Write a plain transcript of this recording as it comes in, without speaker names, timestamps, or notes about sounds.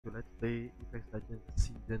to let's play Apex Legends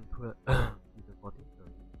Season 12, Season 14,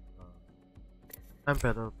 sorry. Time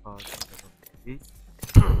Battle Pass Season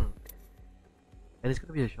 8. And it's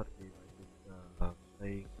gonna be a short game. I just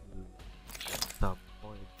playing to some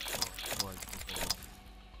points before I go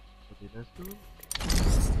for dinner soon.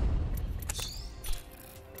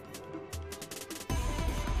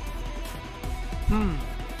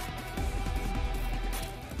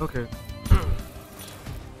 Okay.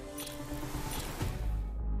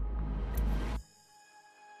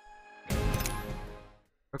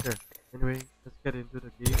 Okay, anyway, let's get into the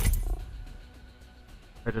game.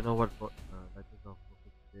 I don't know what Legends of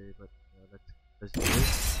Focus today, but let's do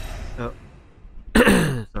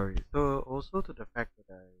it. Sorry. So also to the fact that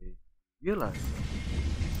I realized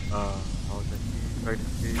I was actually trying to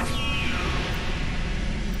play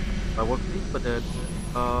my workplace, but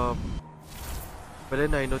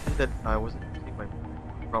then I noticed that I wasn't using my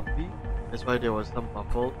phone properly. That's why there was some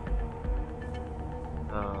bubble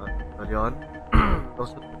early on.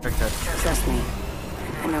 Also the fact that trust me,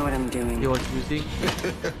 I know what I'm doing. he was using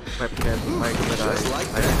webcam mic, but I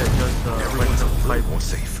think I just went some pipe more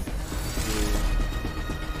safe.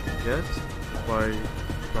 Yes, by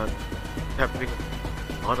not capturing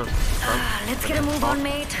a lot of stuff. Let's get a move on,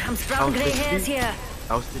 mate. I'm sprouting grey hairs here.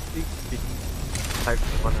 I was literally speaking type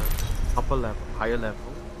on a upper level, higher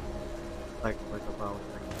level, like for example,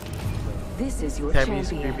 This is your Tammy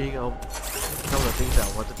champion. screaming out some of the things that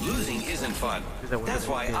I wanted to Losing do. isn't fun. That's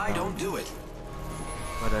why I don't do it.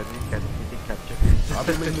 But I didn't get anything captured. I've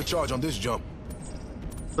been leading the charge on this jump.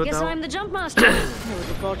 So Guess now I'm the jump master. It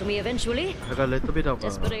would fall to me eventually. I got a little bit of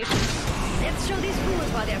Desperation. Let's show these fools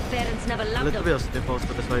why their parents never a loved little them. bit of sniffles,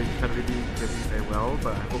 so that's why you can't really hear me very well.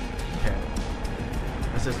 But I hope you can.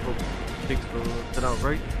 I just hope things will turn out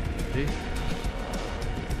right. Okay.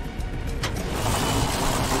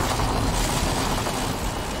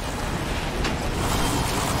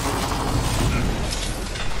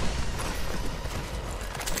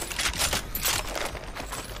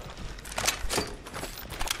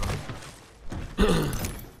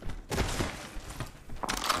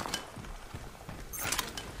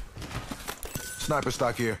 Sniper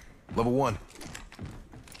stock here. Level 1.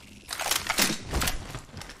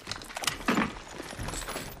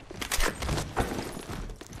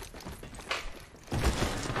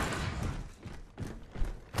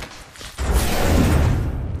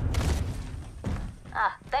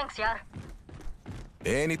 Thanks, Yar.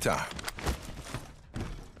 Anytime.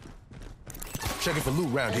 Checking for loot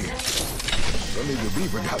round here. That nigga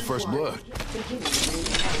Beaver got first blood.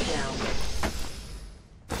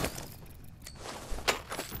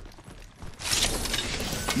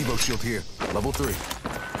 Evo shield here. Level 3.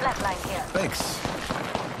 Flatline here. Thanks.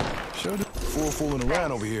 Sure do. Full fooling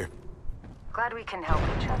around over here. Glad we can help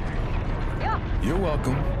each other. Yeah. You're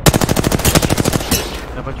welcome.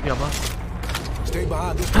 Dapat juga apa? Stay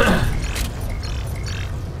behind this.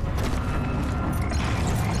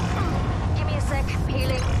 Give me a sec.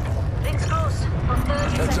 Healing. Rings close. For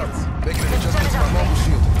 30 Heads up. seconds. Making an adjustment to my mobile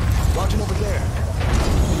shield. Watching over there.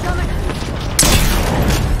 Coming.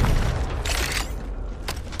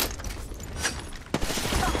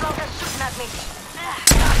 Some bloggers shooting at me.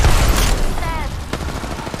 Dead.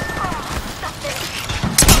 Oh, that's it.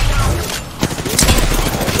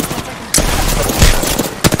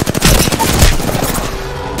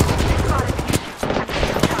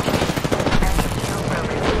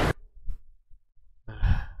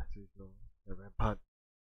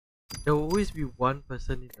 There will always be one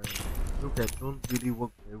person in the group that don't really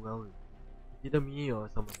work very well with either me or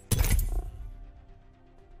someone else.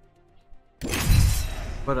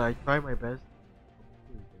 But I try my best to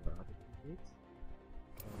communicate with the other teammates.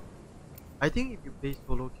 I think if you play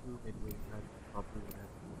solo queue, maybe you can probably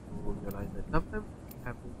realize that sometimes you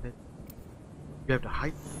have movement, you have the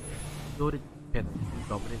height, so that you can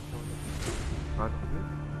dominate someone in front of you,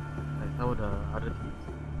 like some of the other teams.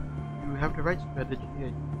 You have the right strategy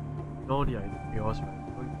and you know the chaos, right?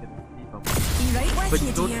 So you can leave up. But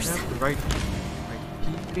you don't have the right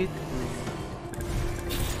teammate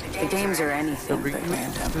The games are to anything bring but you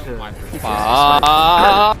random. to the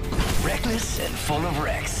Reckless and full of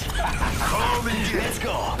wrecks. Let's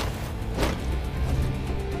go.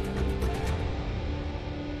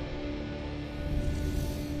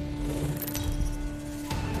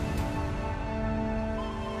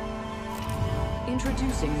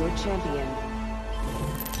 Introducing your champion.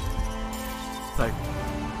 like,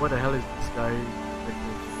 what the hell is this guy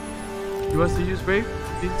like? He wants to use Brave?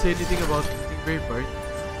 He didn't say anything about using Brave, right?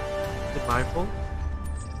 Is it my fault?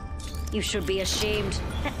 You should be ashamed.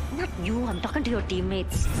 Not you, I'm talking to your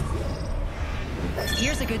teammates.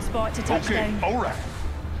 Here's a good spot to touch down. Alright.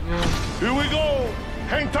 Yeah. Here we go.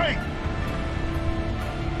 Hang tight.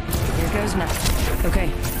 Here goes nothing. Okay.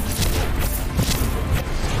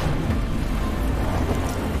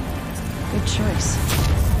 Good choice.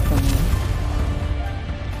 For me.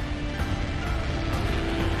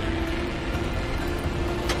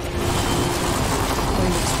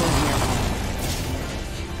 Going to explore here.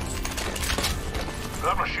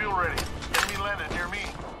 Got my shield ready. Enemy landed near me.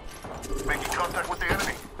 Making contact with the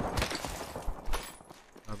enemy.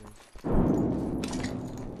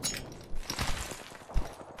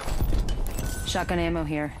 Shotgun ammo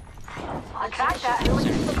here. I tracked that.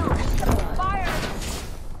 Fire!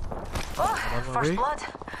 Oh, first blood.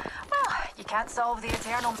 Well, you can't solve the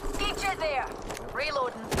eternal. Eat it there.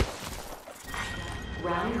 Reloading.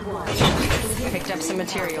 Round 1. Picked up some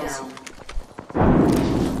materials.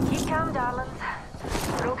 Keep calm, darlings.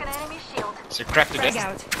 Broken enemy shield. So crack to Frag death.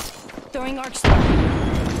 out. Throwing arc star.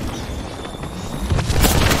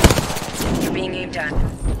 You're being aimed at.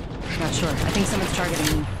 Not sure. I think someone's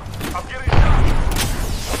targeting me. I'm getting shot.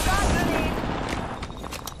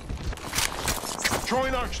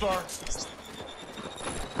 Throwing Arc Star. Shoot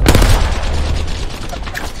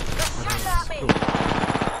at me.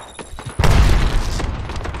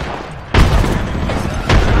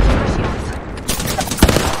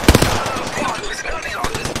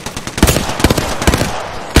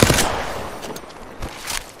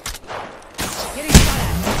 Getting shot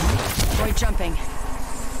at. Boy jumping.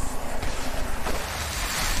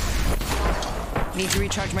 Need to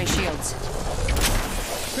recharge my shields.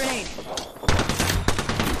 Grenade.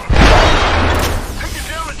 Taking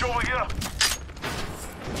damage over here.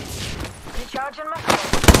 Recharging my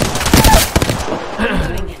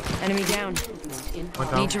Reloading. Enemy down. One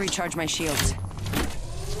down. Need to recharge my shields.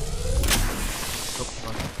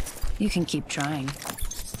 You can keep trying,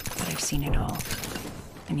 but I've seen it all.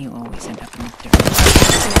 And you always end up in the dirt.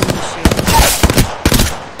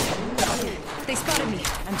 They spotted me.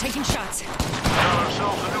 I'm taking shots. Got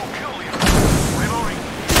ourselves a new kill leader. Reloading.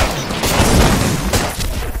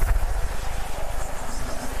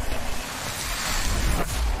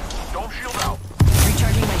 Don't shield out.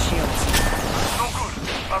 Recharging my shields. No good.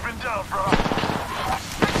 I've been down, bro.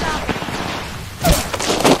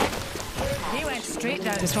 He went straight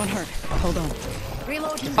down. This won't hurt. Hold on.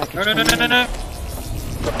 Reloading. No.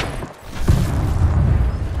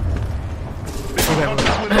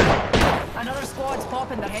 Another squad's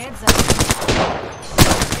popping their heads.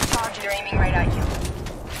 charge. They're aiming right at you.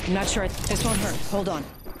 I'm not sure. This won't hurt. Hold on.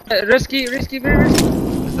 Risky, very risky.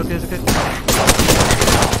 It's okay, it's okay.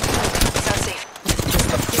 Sounds safe.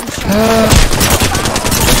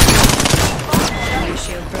 My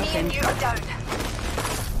shield broken. You're down.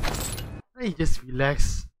 Hey, just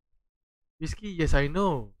relax. Risky, yes, I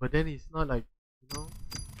know, but then it's not like, you know,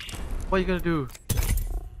 what are you gonna do?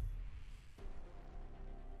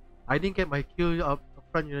 I didn't get my kill up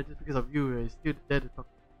front, you know, just because of you. I still there to talk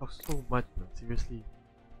so much, man. Seriously,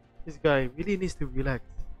 this guy really needs to relax.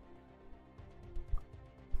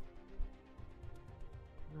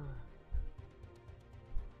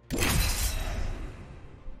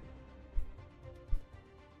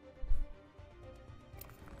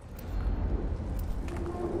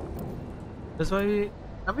 That's why,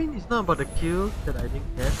 I mean, it's not about the kills that I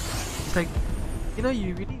didn't get. It's like, you know,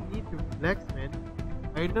 you really need to relax, man.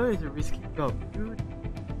 I know it's a risky job. You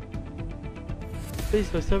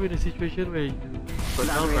place yourself in a situation where you got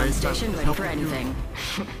down Valkyrie right station now, ready for helping you. anything.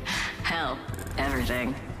 Hell,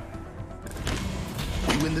 everything.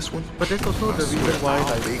 You win this one? But that's also the reason why,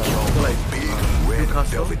 like, Big so like big red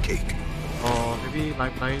Newcastle, velvet cake. or maybe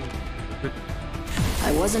Lifeline, but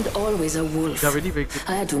I wasn't always a wolf. they're really very good.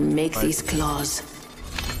 I had to make Right. these claws.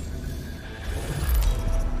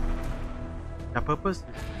 Their purpose is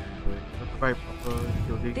to provide proper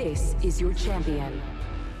shielding, This is your champion.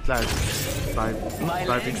 slash My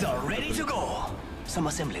driving. legs are ready to go. Some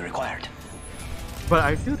assembly required. But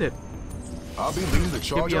I feel that I'll be leading the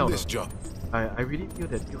charge me on out. this jump. I really feel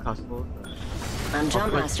that Newcastle I'm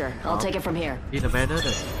Jump Master. I'll take it from here. in a manner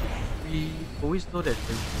that we always know that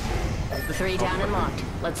there's 3 down and locked.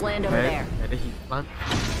 Let's land over there. and then he plant.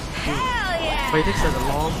 But it takes a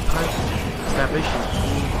long time to establish his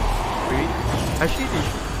weight. Actually, they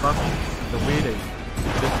should buff the way they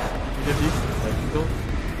just immediately, like, you know,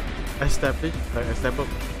 assemble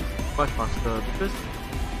much faster, because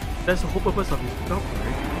that's the whole purpose of his job,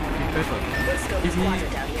 right? Defense, right? If he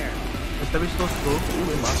establish so slow,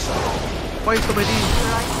 why so many?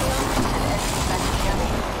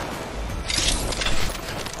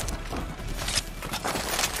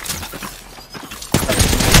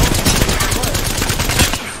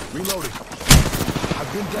 Reloading. I've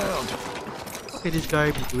been downed. look at this guy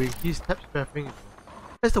be doing? He's tap spamming.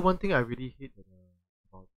 That's the one thing I really hate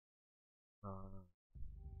about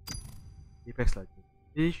Apex Legends.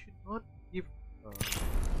 They should not give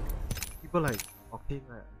people like Octane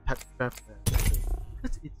tap spam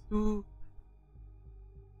because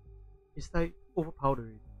it's like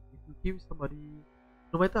overpowered. If you give somebody,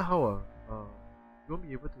 no matter how you won't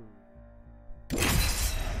be able to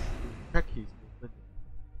track his movement.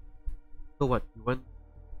 So what you want to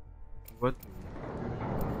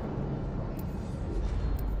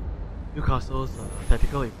Newcastle's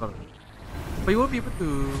tactical in front of him, but you won't be able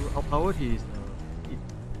to outpower his speed.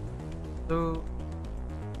 So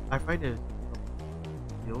I find that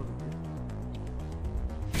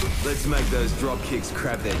Let's make those drop kicks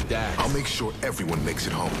crab their dads. I'll make sure everyone makes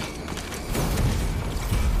it home.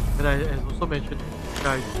 And I also mentioned,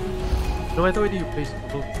 guys, no matter whether you play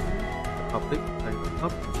solo public like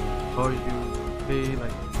cup or you play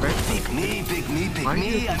like rank, Pick me, pick me, pick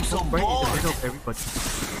me. I'm so rank bored. in the middle of everybody.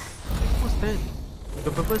 What's that?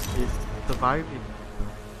 The purpose is survive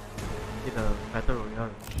in a battle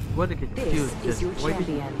royale. You want to get This killed, is just your why did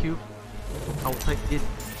you champion. kill outside this?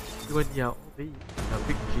 When you are already a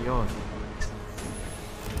big chaos.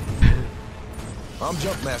 I'm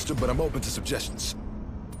Jumpmaster, but I'm open to suggestions.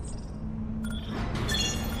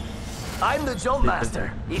 I'm the Jump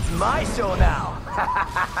Master. It's my show now.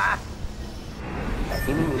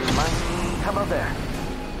 How about there?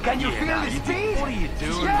 Can you feel the speed? What are you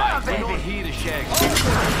doing, mate? Baby. We're not here to shag.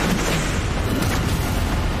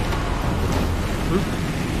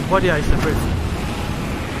 Why did I separate?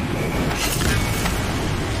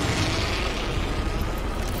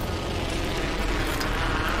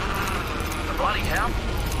 Bloody hell!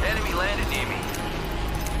 Enemy landed near me.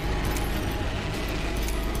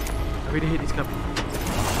 I really hate this company.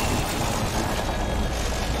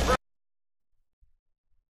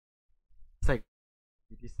 It's like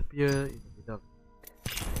you disappear in the middle,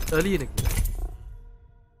 early in the game,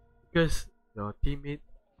 because your teammate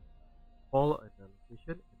fall at the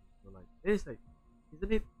location and you're like, it's like,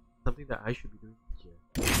 isn't it something that I should be doing here?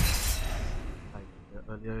 Like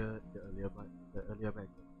the earlier match.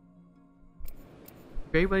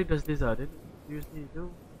 If everybody does this, then seriously,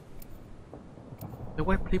 no. Then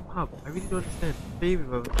why play pub? I really don't understand. Play with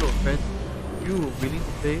a group of friends you were willing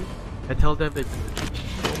to play and tell them that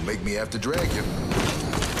Don't make me have to drag you.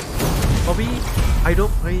 for me, I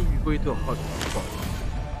don't mind you go into a hot spot.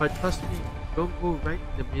 But trust me, don't go right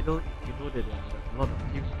in the middle if you know that there are a lot of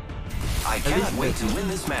teams. I cannot wait to win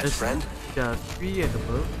this match, friend. There are 3 and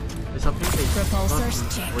above. There's something that you Repulsors,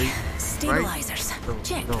 cannot check. do right. Stabilizers,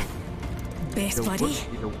 check. No. Best buddy,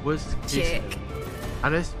 In the worst case check. scenario,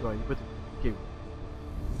 unless you are able to kill.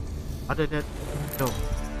 Other than that, no.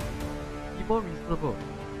 Be more reasonable.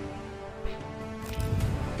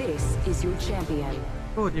 This is your champion.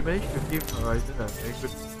 Oh, they managed to give Horizon a very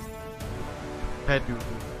good head to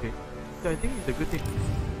okay. So I think it's a good thing.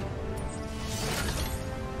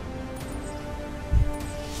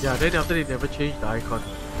 Yeah, then after they never changed the icon.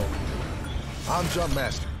 I'm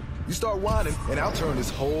Jumpmaster. You start whining, and I'll turn this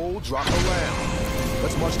whole drop around.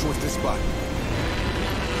 Let's march towards this spot.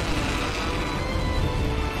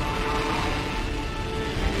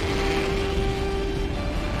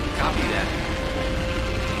 Copy that.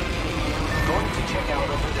 Going to check out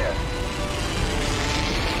over there.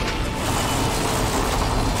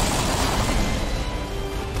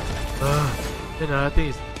 Then another thing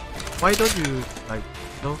is, why don't you like,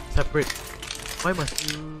 separate? Why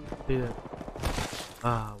must you say that?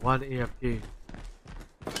 One AFK.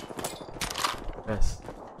 Yes.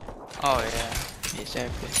 Oh yeah,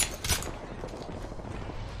 exactly.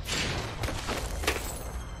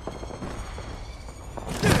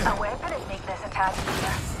 A weapon would make this a tad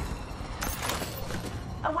easier.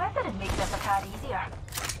 A weapon would make this a tad easier.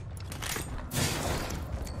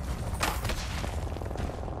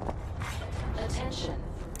 Attention.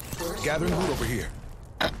 Gathering loot over here.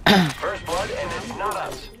 First blood, and it's not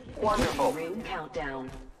us. Wonderful. Ring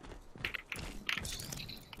countdown.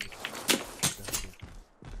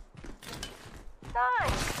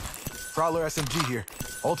 Nice. Prowler SMG here.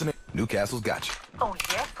 Alternate. Newcastle's got you. Oh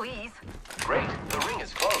yes, please. Great. The ring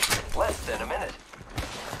is close. Less than a minute.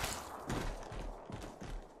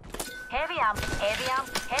 Heavy ammo, heavy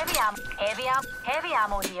ammo, heavy ammo, heavy ammo, heavy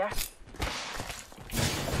ammo here.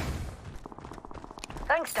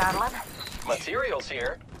 Thanks, darling. Materials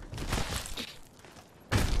here.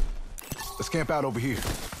 Let's camp out over here.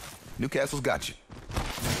 Newcastle's got you.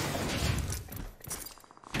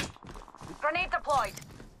 Grenade deployed.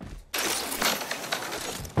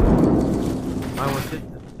 Why was it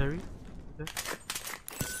necessary? Okay.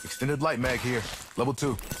 Extended light mag here. Level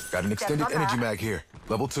 2. Got an extended on energy that. mag here.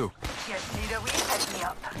 Level 2. Just need a wee pick me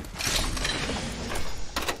up.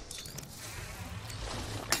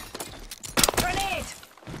 Grenade!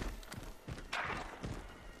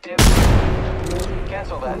 Dip.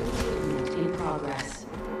 Cancel that. In progress.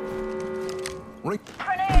 Ring.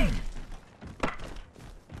 Grenade!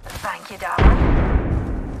 Thank you, darling.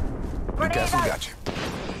 Grenade Newcastle out. got you.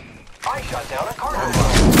 I shot down a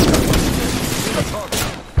cargo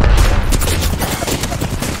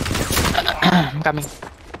I'm coming.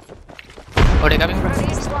 Oh, they're coming, bro.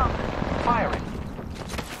 Grenade slung. Firing.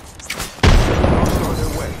 On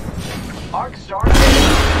their way. Arc star.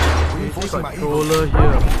 Reinforcing my Evo. Controller here.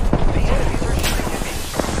 The enemies are shooting at me.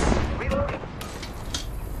 Reloading.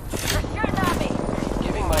 They're shooting at me.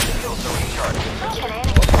 Giving my shields a recharge. Look at it.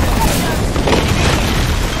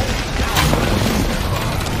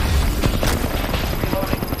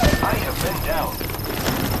 Reloading. I have been down.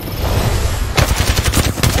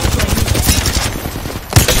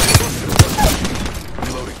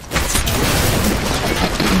 Reloading.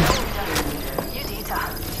 You data.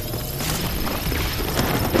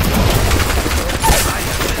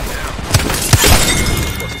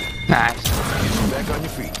 Nice. Back on your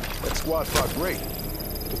feet. That squad fought great.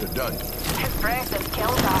 But they're done. Impressive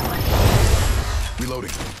kill, darling.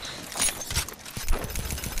 Reloading.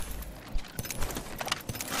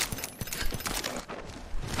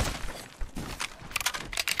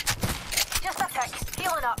 Just a tick.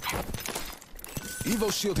 Healing up.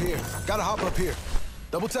 Evo shield here. Gotta hop up here.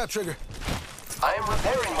 Double tap trigger. I am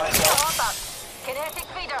repairing myself. Hop up. Kinetic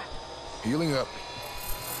feeder. Healing up.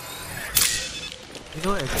 You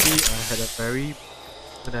know, actually, I had a very...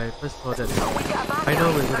 When I first saw that, We got a back I know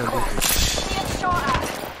alley. we're gonna They're lose close. it. Being shot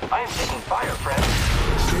at. I am taking fire, friend.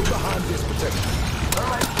 Stay behind this protection.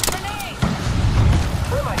 Thermite. Grenade!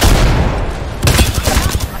 Thermite.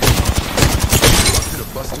 Busted a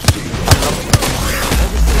buster shield.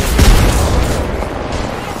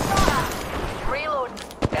 Reloading.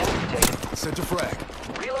 Enemy taken. Center frag.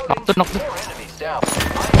 Reloading. Knock the- More enemies down.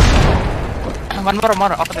 One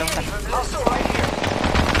more. Okay, okay. Hostile right here.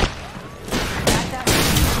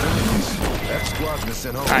 That squad's been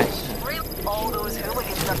sent home. Nice. All those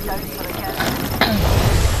hooligans are down for the count.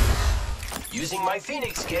 Using my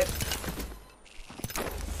Phoenix kit.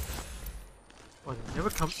 Oh, they never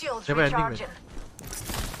come. Shields Never ending, man. recharging.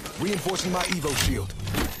 Reinforcing my Evo shield.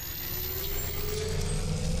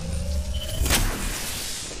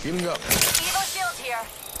 Healing up. Evo shield here.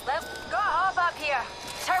 Let's go hop up here.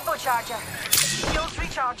 Turbocharger. Shields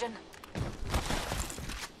recharging.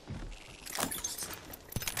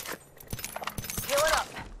 Healing up.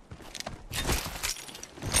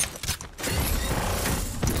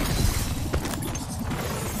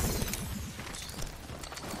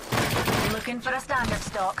 Looking for a standard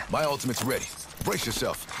stock. My ultimate's ready. Brace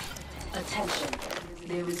yourself. Attention.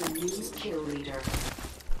 There is a new kill leader.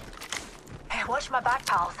 Hey, watch my back,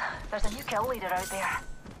 pals. There's a new kill leader out there.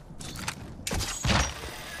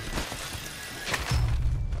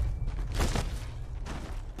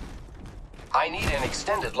 I need an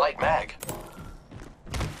extended light mag.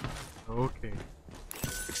 Okay.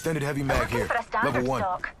 Extended heavy mag Looking here. for a standard Level 1.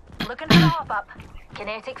 stock. Looking for a hop up.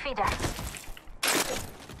 Kinetic feeder.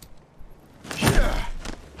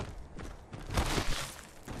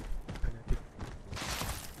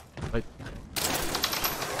 Like,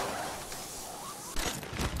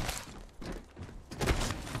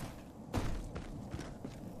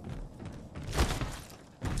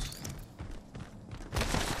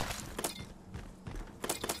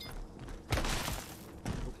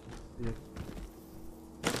 yeah.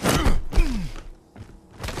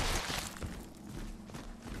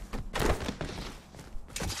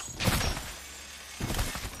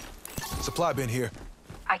 Supply bin here.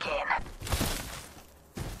 I can.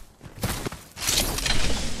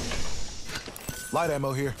 Light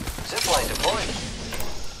ammo here. Zipline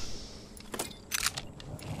deployed.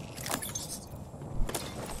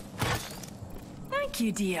 Thank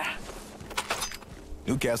you, dear.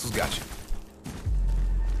 Newcastle's got you.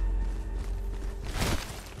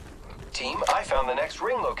 Team, I found the next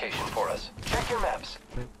ring location for us. Check your maps.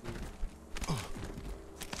 Thank you.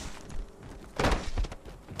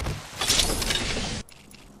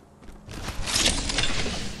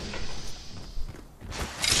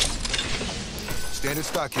 Standard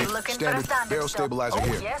stock here. Looking for a Standard standard barrel stock. stabilizer Oh,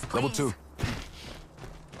 here. yes, Level please. 2.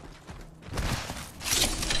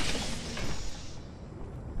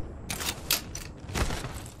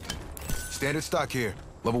 Standard stock here.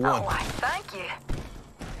 Level 1. Oh, why, thank you.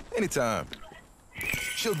 Anytime.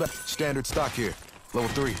 Shield back. Standard stock here. Level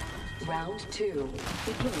 3. Round 2.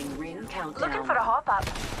 Beginning ring countdown. Looking for a hop up.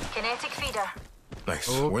 Kinetic feeder. Nice.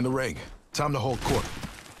 Oh. We're in the ring. Time to hold court.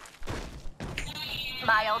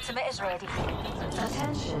 My ultimate is ready.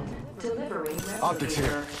 Attention. Delivering replicator. Optics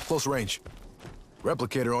here. Close range.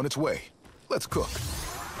 Replicator on its way. Let's cook.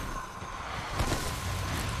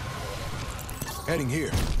 Heading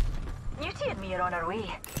here. Newty and me are on our way.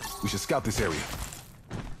 We should scout this area.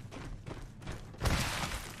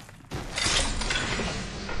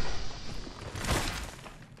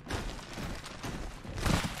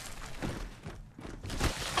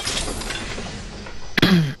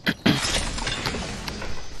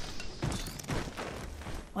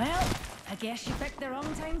 Well, I guess you picked the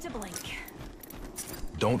wrong time to blink.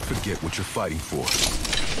 Don't forget what you're fighting for.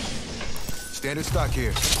 Standard stock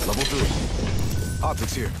here. Level 3.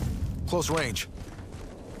 Optics here. Close range.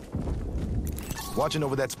 Watching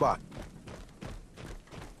over that spot.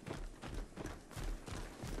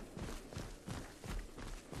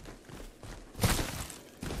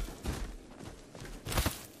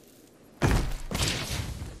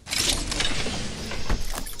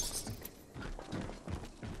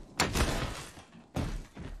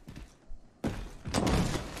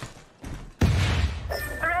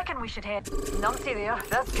 I reckon we should head. Numpty there.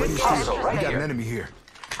 That's good. Ready to Also, shoot. right We got here. an enemy here.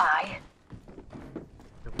 Aye.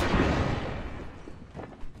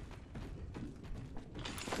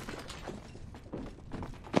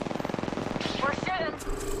 We're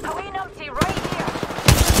shooting. Away, Numpty, right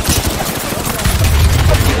here.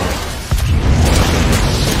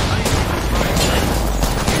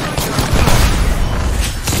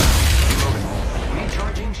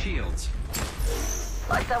 Recharging shields.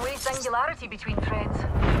 That's a wee singularity between threads.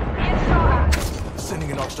 Being shot at.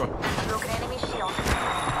 Sending an arc strike. A broken enemy shield.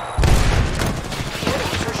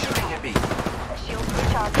 Enemies are shooting at me. The shield's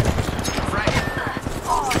recharging. Frag.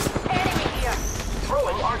 Oh, enemy here.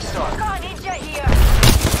 Throwing arc star. Got an ninja here.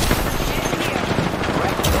 Shit here.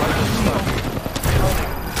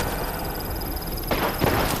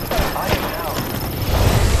 I am down.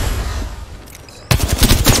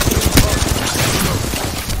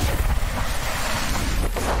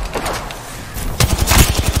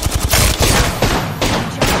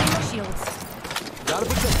 Charging your shields. Got a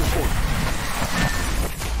protector for you.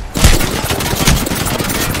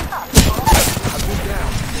 I've been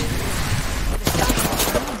down.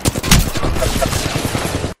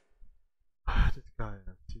 This guy,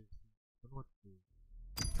 jeez. I don't know what to do.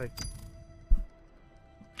 Like,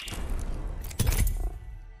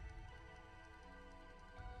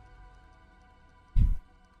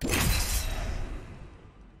 I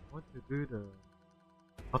want to do the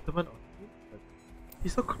Ottoman on him, but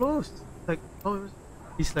he's so close. Like, how am I,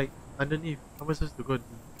 he's like underneath. How am I supposed to go and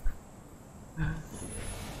do?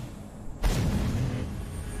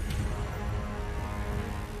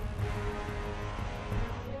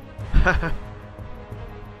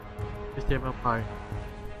 HTML pie.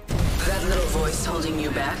 That little voice holding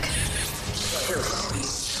you back?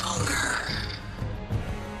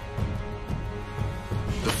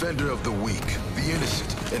 Defender of the weak, the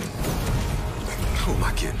innocent, and who am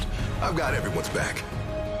I kidding? I've got everyone's back.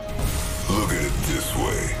 Look at it this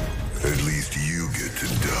way. At least you get to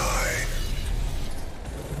die.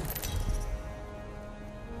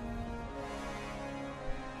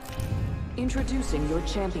 Introducing your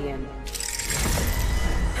champion.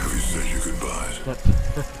 Have you said your goodbyes?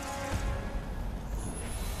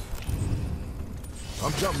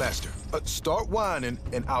 I'm Jumpmaster. Start whining,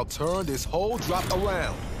 and I'll turn this whole drop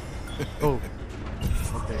around. Oh.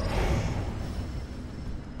 Okay.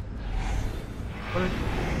 What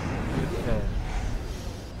is there?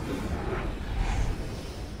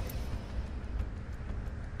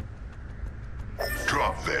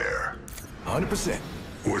 Drop there. 100%.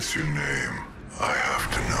 What's your name? I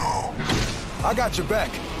have to know. I got your back.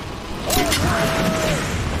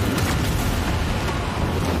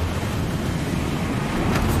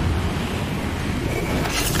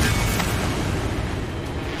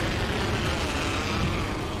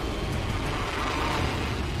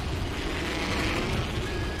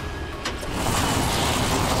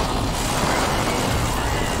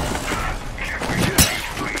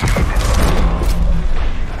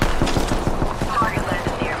 Target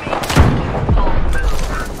landed near me. Full move.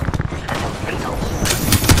 Fatal.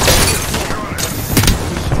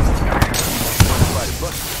 Right,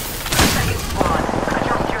 but Second squad.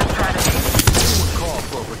 Adjust your strategy. anyone call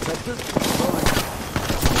for a protector?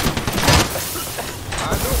 I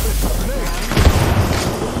know this grenade.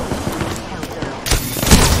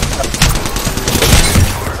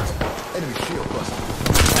 Enemy shield busted.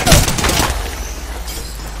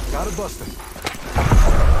 Gotta bust him.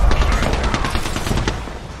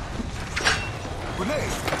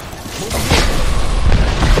 Grenade! Moving in.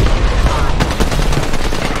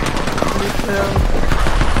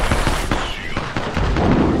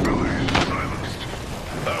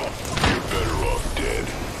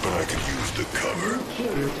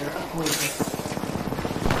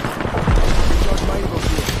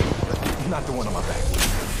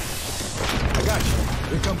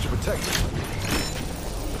 Here comes your protector.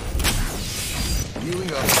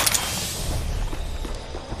 Healing up.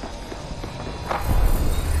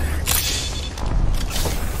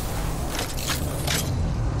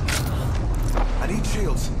 I need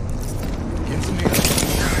shields. Get some here.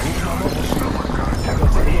 Moving my mobile shield. I'm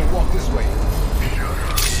gonna take a little walk this way.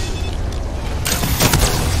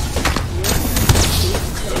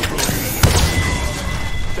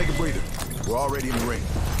 Take a breather. We're already in the ring.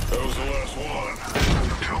 That was the last one.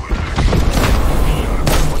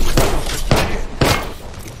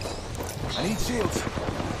 I need shields.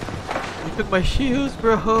 You took my shields,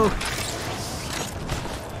 bro.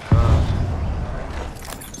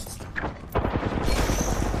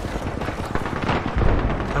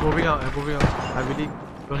 I'm moving out. I really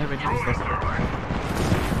don't have any resources.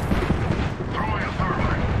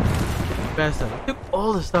 Bastard. You took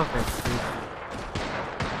all the stuff, man.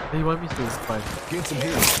 Dude. You want me to survive? Get some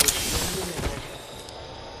healing.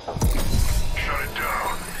 Shut it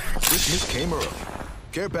down. This came early.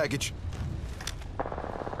 Care package.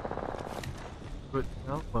 Good.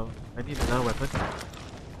 Well, I need another weapon.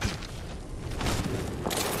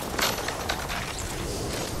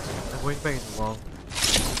 I'm going back into the wall.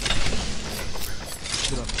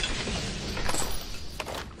 Get up.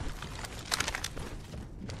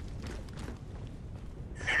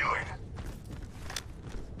 Healing.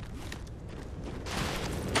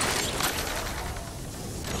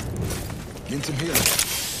 Get some healing.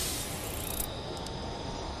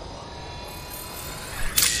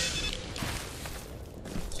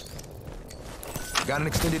 Got an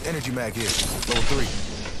extended energy mag here. Level 3.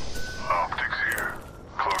 Optics here.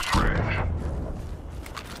 Close range.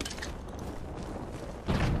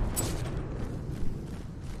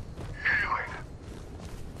 Healing.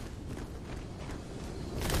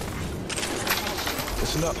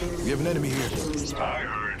 Listen up. We have an enemy here. I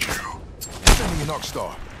heard you. Sending an Arc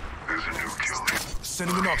Star. There's a new kill lead.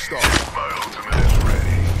 Sending an Arc Star. My ultimate is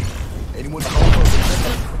ready. Anyone call for a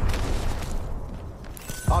protector?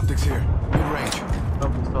 Optics here. Mid-range.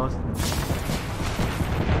 Come with sauce.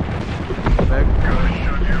 Back. Gotta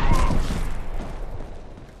shut you up.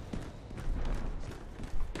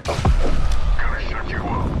 Gotta shut you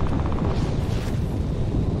up.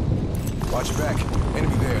 Watch your back.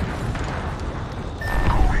 Enemy there.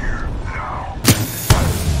 Go here, now.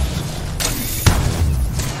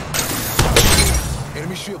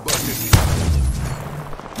 Enemy shield busted.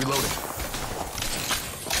 Reloading.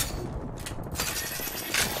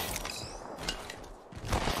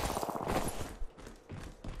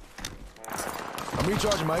 I'm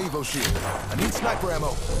recharging my Evo shield. I need sniper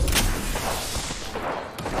ammo.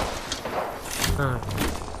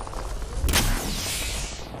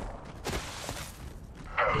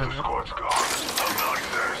 Half the squad's gone. I'm not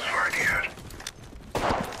satisfied yet.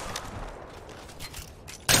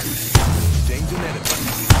 Danger enemy.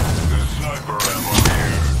 There's sniper ammo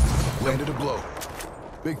here. Landed a blow.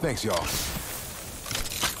 Big thanks, y'all.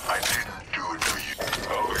 I didn't do it for you.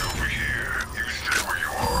 I'll be over here. You stay where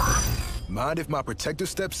you are. Mind if my protector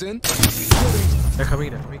steps in? They're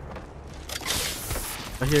coming. I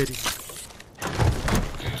hear it.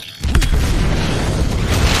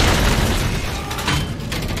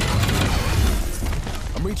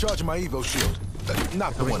 I'm recharging my Evo shield.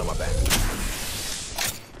 Not the one on my back.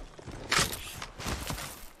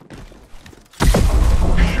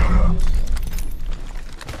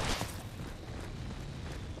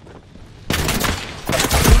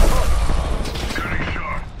 Getting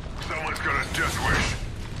shot. Someone's got a death wish.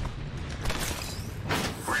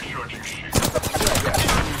 Recharging shield.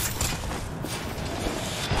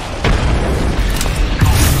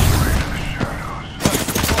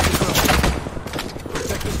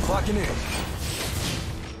 Protector's clocking in.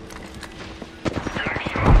 Getting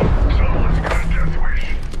shot. Someone's got a death wish.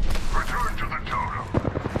 Return to the totem.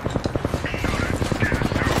 Shut it. Get us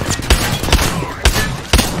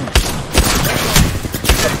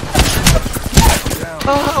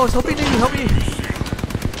Oh, I was hoping that you help me.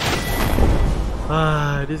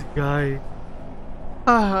 This guy.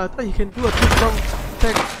 I thought you can do a two-prong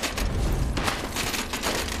attack.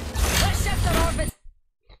 Let's shift our orbit.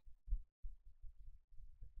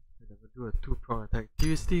 I never do a two-prong attack.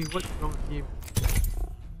 Seriously, what's wrong with him?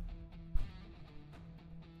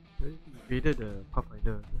 He invaded the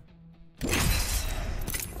Pathfinder.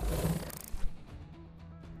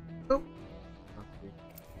 Oh. Okay.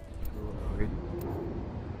 So already.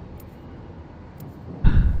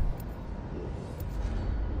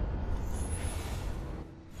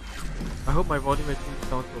 I hope my volume actually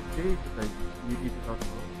sounds okay because I really do not know.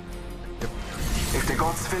 If the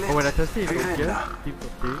gods fill it, Oh, when I test it, fill it's it. okay. Seems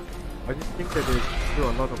okay. I just think that there's still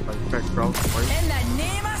a lot of like background noise. In the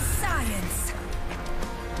name of science.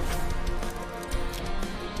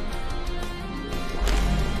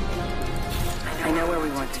 I know where we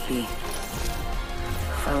want to be.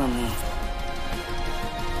 Follow me.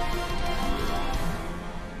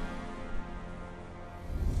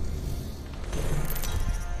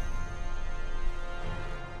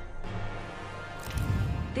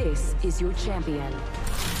 This is your champion.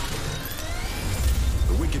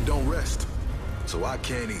 The wicked don't rest, so I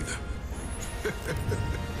can't either.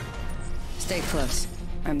 Stay close.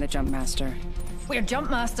 I'm the jump master. We're jump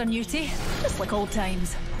master, Newty. Just like old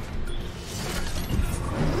times.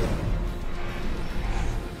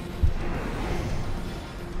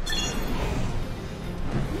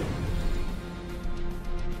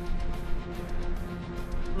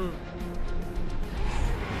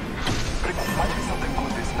 Might be something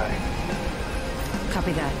good this time.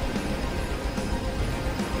 Copy that.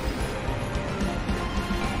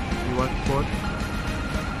 You want quad?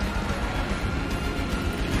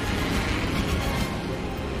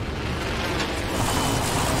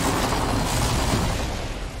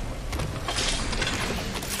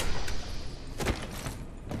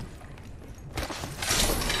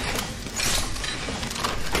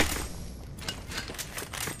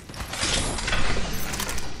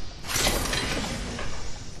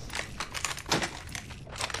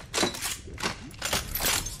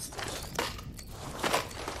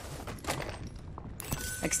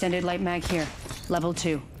 Extended light mag here. Level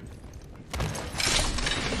 2.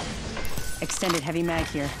 Extended heavy mag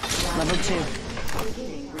here. Level 2.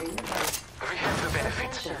 Beginning ring of We have the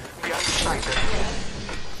benefits. We are inside them.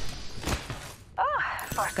 Ah,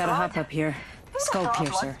 first Got a hop blood. up here. Who'd Skull have thought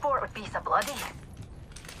piercer. blood sport would be so bloody?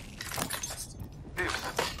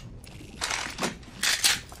 This.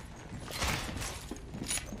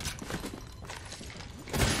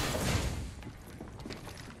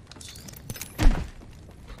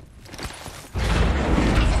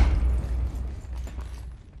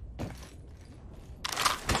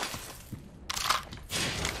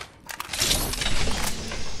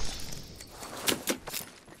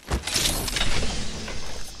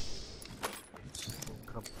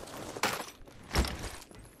 Come.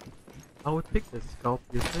 I would pick the scalp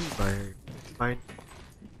piercer if I find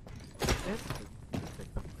it.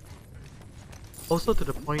 Also to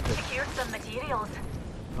the point that Secured some materials.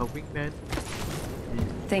 a wingman is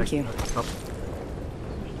Thank you.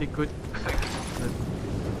 Usually good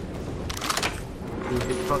to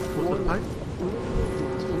hit shot most of the time.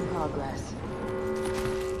 in progress.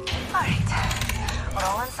 Alright. We're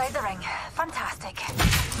all inside the ring. Fantastic.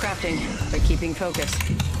 Crafting, but keeping focus.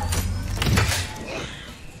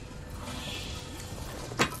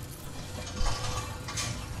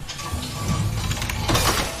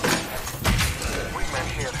 Wingman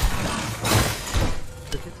here.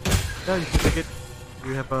 Take it? Yeah, you should take it.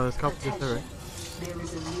 You have a scalp piercer, right? There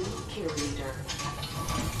is a new kill leader.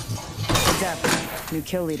 Heads up. New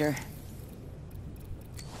kill leader.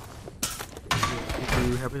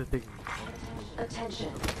 You happen to take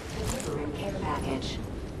Attention. Delivering care package.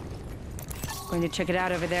 Going to check it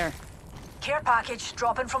out over there. Care package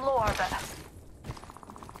dropping from low orbit.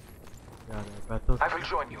 yeah, the battle. I will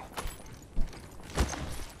join you.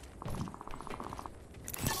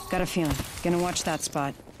 Got a feeling. Gonna watch that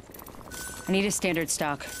spot. I need a standard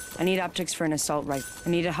stock. I need optics for an assault rifle. I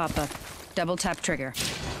need a hop up. Double tap trigger.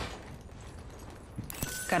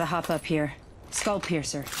 Got a hop up here. Skull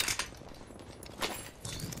piercer.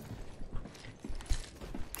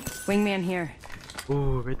 Wingman here.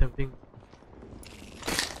 Ooh, very tempting.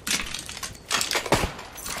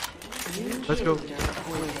 New Let's kill go. leader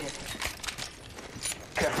appointed.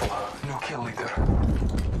 Careful. New kill leader.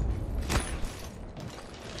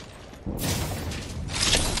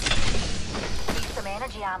 Need some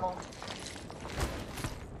energy ammo.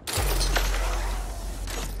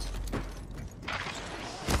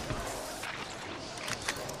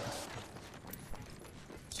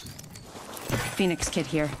 Phoenix kit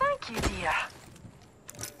here. Thank you, dear.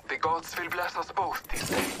 The gods will bless us both this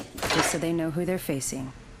day. Just so they know who they're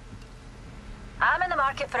facing. I'm in the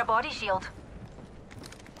market for a body shield.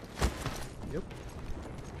 Yep.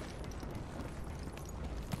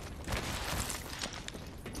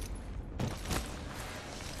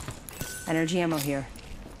 Energy ammo here.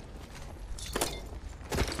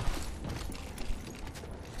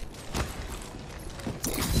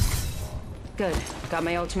 Good. Got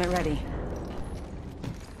my ultimate ready.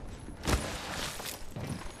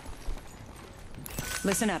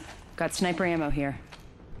 Listen up. Got sniper ammo here.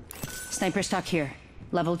 Sniper stock here.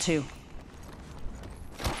 Level 2.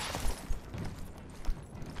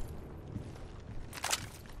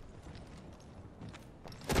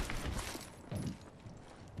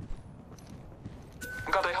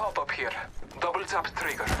 a hop up here. Double tap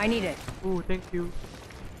trigger. I need it. Oh, thank you.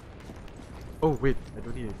 Oh wait, I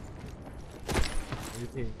don't need it.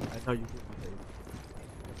 Okay, I thought you did need it.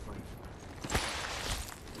 That's fine.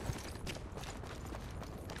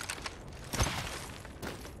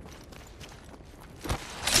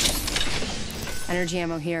 Energy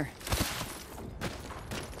ammo here.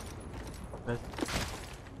 That's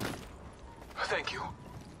Thank you.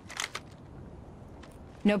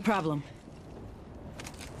 No problem.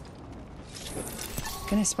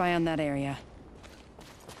 Gonna spy on that area.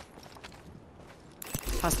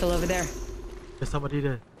 Hostile over there. there's somebody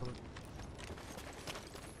there. Someone.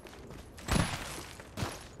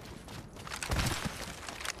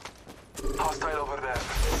 Hostile over there.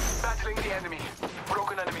 Battling the enemy.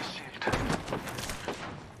 Broken enemy shield.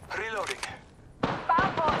 Reloading.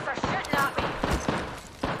 Bad bots are shooting at me.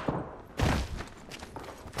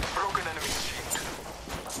 Broken enemy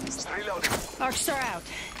shield. Reloading. Arcstar out.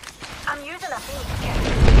 I'm using a Phoenix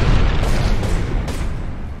kit.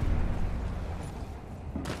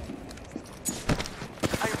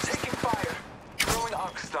 I am taking fire. Throwing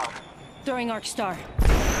Arcstar. Throwing Arcstar.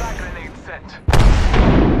 Frag grenade sent.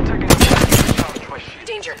 Taking a to charge my shield.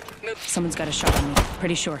 Danger. Move. Someone's got a shot on me.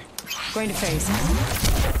 Pretty sure. Going to phase.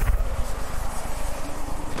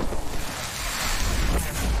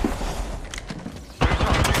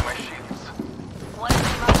 Recharging my shields. One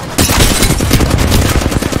team up.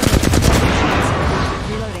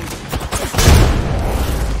 Reloading.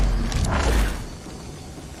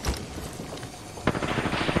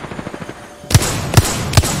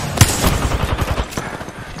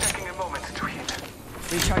 Taking a moment to heal.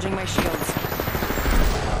 Recharging my shields.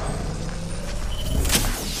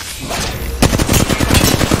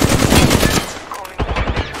 Calling for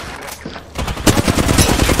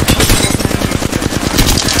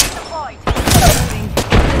Deployed. Reloading.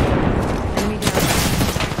 Enemy down.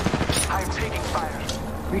 I am taking fire.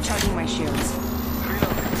 Recharging my shields.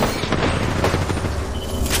 Reloading.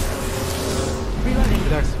 Reloading.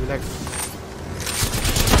 Relax, relax.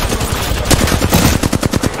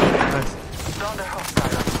 Nice. Down the hostile.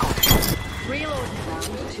 Let's go. Reload.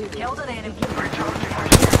 Killed an enemy. Recharging my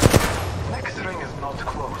shield. Next ring is not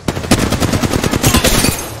close.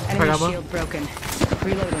 Enemy Ammo. shield broken.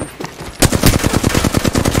 Reloading.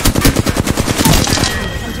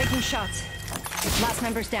 I'm taking shots. Last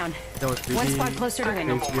member's down. That was really One spot closer to Taking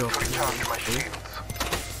a win. crazy moment to of me. recharge my shields.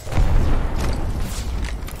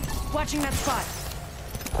 Watching that spot.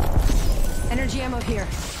 Energy ammo here.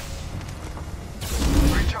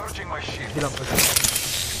 Recharging my shield. Heal up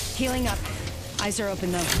first. Healing up. Eyes are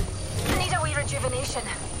open though. Need a wee rejuvenation.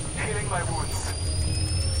 Healing my wounds.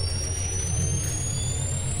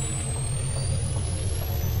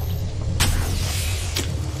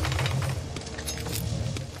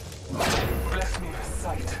 Bless me with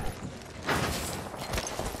sight.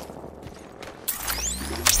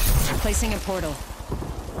 Placing a portal.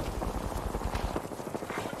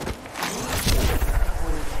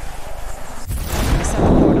 I saw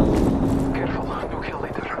the portal. Careful, no kill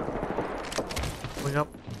leader. Going up.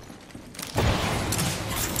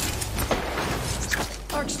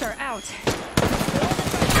 Arcstar out.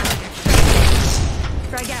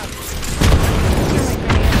 Frag out.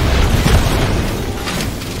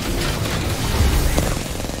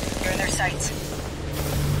 You're in their sights.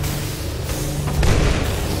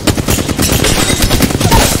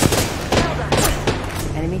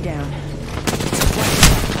 Enemy down.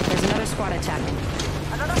 There's another squad attacking.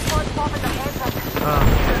 Another squad popping the heads up.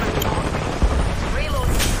 Reload.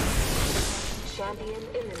 Champion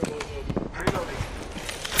eliminated. Reloading.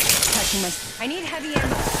 Touching my. I need heavy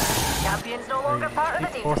ammo. Champion's no longer part of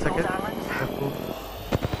the team. 4 seconds. darlings. Careful.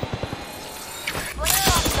 Fling it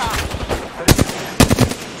off, star.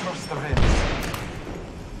 Trust the winds.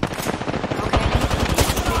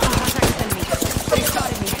 Taking contact with enemy. They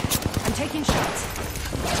spotted me. I'm taking shots.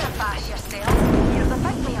 Get a bash yourself. Here's the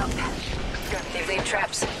pick me up. They've laid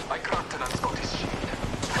traps. I cracked an unscottish shield.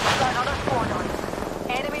 Got another squad on.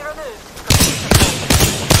 Enemy removed.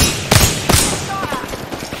 Star.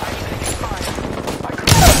 I'm taking fire. I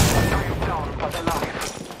cracked. I am down but alive.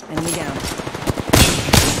 Enemy down.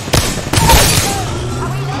 Are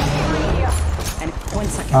we next here? And 1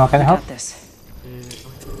 second. Can I We help? got this. Who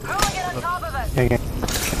will get on top of it? Okay, okay.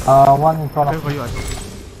 One in front Coming of for you, I'm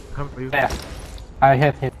coming for you. there. I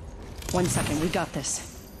hit hit. 1 second. We got this.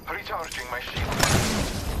 Recharging my shield.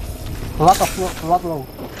 A lot low.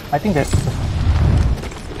 I think that's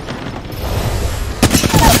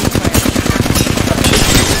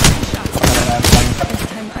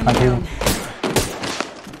I'm Until- down.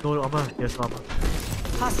 No armor, yes armor.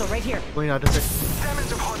 Hostile right here. Going out of it.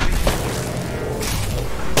 Demons upon me.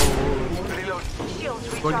 Reload. Shields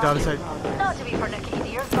Going recharged. down the side. Not to be pernickety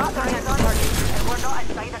dear, but there is on target, and we're not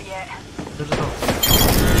inside her yet. No.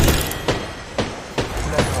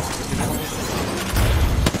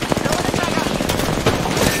 Throw the trigger.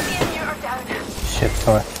 Me and you are down. Shit,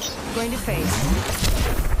 sorry. Going to phase.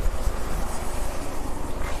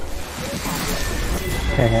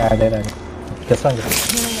 Yeah, I did. This one.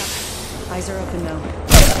 Healing up. Eyes are open though.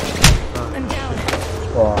 I'm down.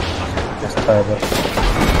 Wow, just terrible.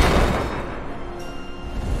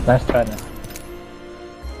 Nice try, man.